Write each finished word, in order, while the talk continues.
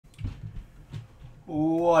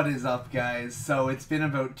What is up, guys? So it's been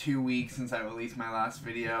about 2 weeks since I released my last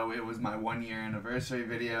video. It was my 1 year anniversary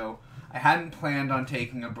video. I hadn't planned on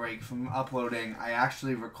taking a break from uploading. I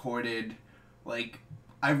actually recorded,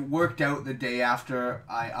 I worked out the day after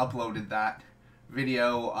I uploaded that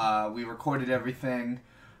video. We recorded everything,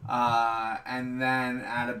 and then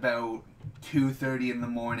at about 2:30 in the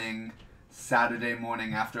morning, Saturday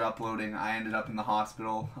morning after uploading, I ended up in the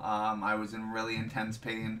hospital. I was in really intense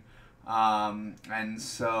pain. And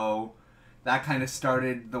so that kind of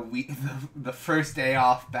started the week, the first day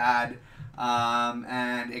off bad,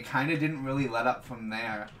 and it kind of didn't really let up from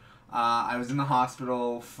there. I was in the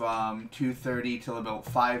hospital from 2:30 till about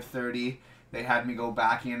 5:30. They had me go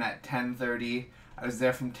back in at 10:30. I was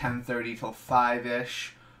there from 10:30 till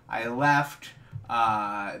 5-ish. I left.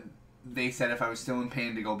 They said if I was still in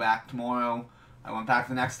pain to go back tomorrow. I went back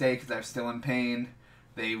the next day because I was still in pain.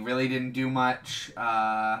 They really didn't do much.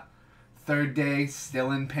 Third day,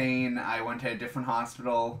 still in pain. I went to a different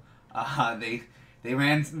hospital. They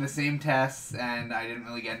ran the same tests, and I didn't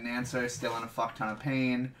really get an answer. Still in a fuck ton of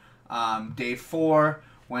pain. Day 4,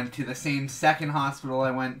 went to the same second hospital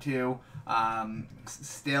I went to.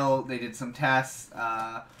 Still, they did some tests.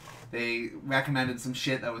 They recommended some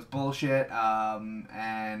shit that was bullshit.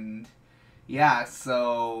 And yeah,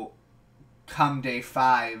 so come day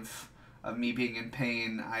 5 of me being in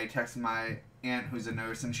pain, I texted my aunt who's a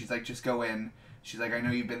nurse, and she's like, just go in. She's like, I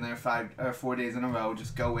know you've been there 4 days in a row,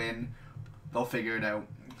 just go in, they'll figure it out.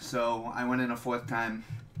 So I went in a fifth time,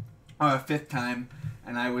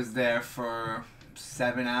 and I was there for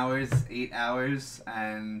 7 hours, 8 hours,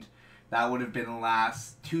 and that would have been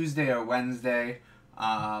last Tuesday or Wednesday.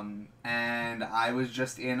 And I was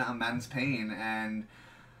just in immense pain, and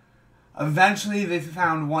eventually they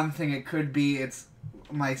found one thing it could be. It's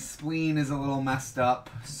my spleen is a little messed up,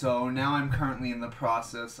 so now I'm currently in the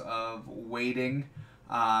process of waiting.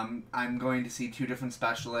 I'm going to see 2 different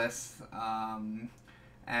specialists, and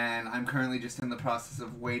I'm currently just in the process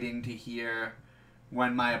of waiting to hear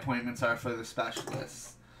when my appointments are for the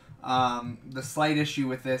specialists. The slight issue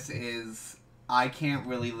with this is I can't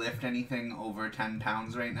really lift anything over 10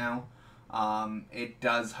 pounds right now. It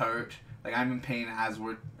does hurt. Like, I'm in pain as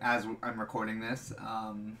I'm recording this.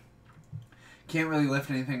 Can't really lift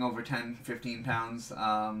anything over 10, 15 pounds.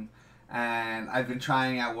 And I've been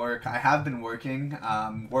trying at work. I have been working.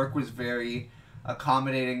 Work was very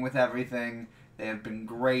accommodating with everything. They have been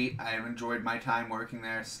great. I have enjoyed my time working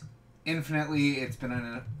there infinitely. It's been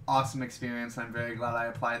an awesome experience. I'm very glad I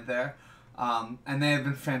applied there. And they have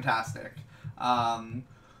been fantastic.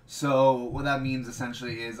 So what that means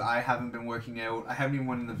essentially is I haven't been working out. I haven't even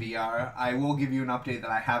went in the VR. I will give you an update that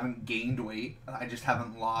I haven't gained weight. I just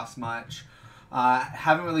haven't lost much.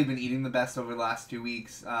 Haven't really been eating the best over the last 2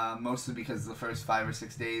 weeks, mostly because the first 5 or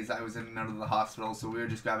 6 days I was in and out of the hospital, so we were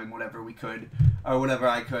just grabbing whatever we could, or whatever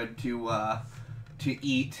I could to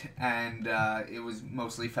eat, and it was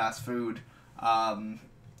mostly fast food.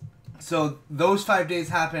 So those 5 days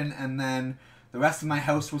happened, and then the rest of my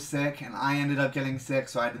house was sick, and I ended up getting sick,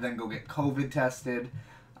 so I had to then go get COVID tested.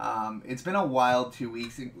 It's been a wild 2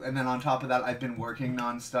 weeks, and then on top of that, I've been working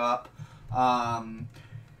nonstop.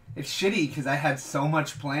 It's shitty because I had so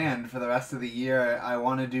much planned for the rest of the year. I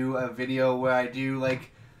want to do a video where I do,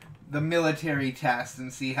 like, the military test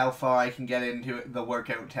and see how far I can get into the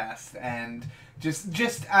workout test. And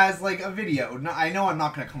just as, like, a video. No, I know I'm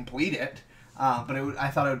not going to complete it, but I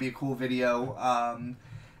thought it would be a cool video.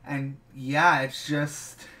 And, yeah, it's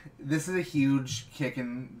just... This is a huge kick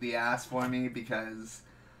in the ass for me because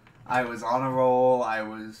I was on a roll. I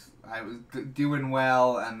was doing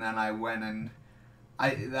well, and then I went and...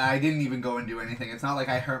 I didn't even go and do anything. It's not like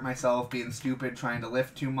I hurt myself being stupid trying to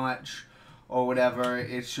lift too much or whatever.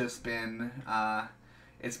 It's just been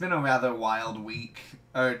it's been a rather wild week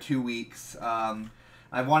or 2 weeks. I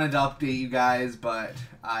wanted to update you guys, but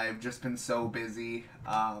I've just been so busy.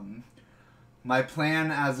 My plan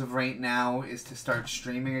as of right now is to start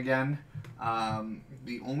streaming again.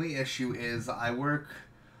 The only issue is I work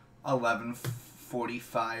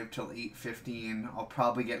 11:45 till 8:15. I'll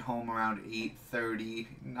probably get home around 8:30,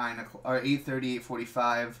 9 o'clock, or 8:30,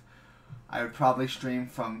 8:45. I would probably stream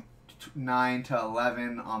from 9 to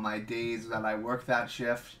 11 on my days that I work that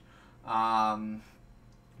shift. But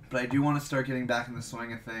I do want to start getting back in the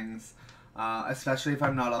swing of things, especially if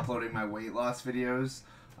I'm not uploading my weight loss videos.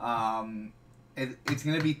 It's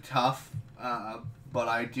going to be tough, but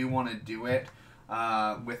I do want to do it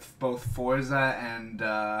with both Forza and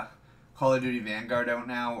Call of Duty Vanguard out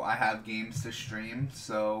now. I have games to stream,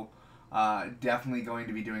 so definitely going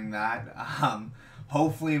to be doing that.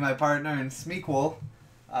 Hopefully my partner in Smeekwell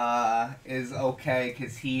is okay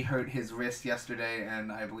because he hurt his wrist yesterday,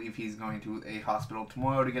 and I believe he's going to a hospital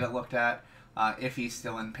tomorrow to get it looked at. If he's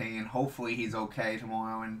still in pain, hopefully he's okay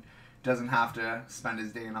tomorrow and doesn't have to spend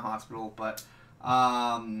his day in a hospital. But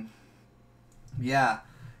yeah,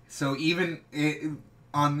 so even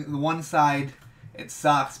on the one side it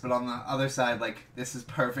sucks, but on the other side, like, this is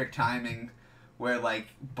perfect timing where, like,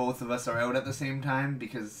 both of us are out at the same time,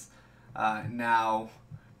 because now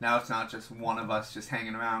it's not just one of us just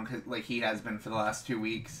hanging around, cause, like he has been for the last 2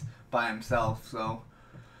 weeks by himself. So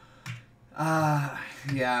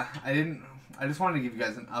yeah, I just wanted to give you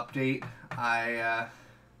guys an update.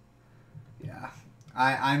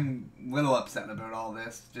 I'm a little upset about all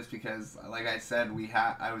this, just because, like I said,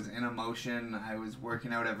 I was in emotion. I was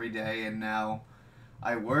working out every day, and now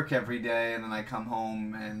I work every day, and then I come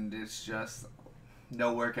home, and it's just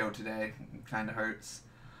no workout today. It kind of hurts.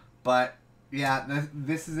 But yeah,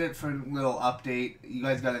 this is it for a little update. You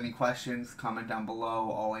guys got any questions, comment down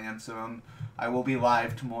below. I'll answer them. I will be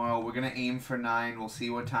live tomorrow. We're going to aim for 9. We'll see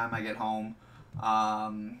what time I get home.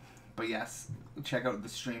 But yes, check out the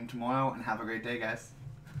stream tomorrow, and have a great day, guys.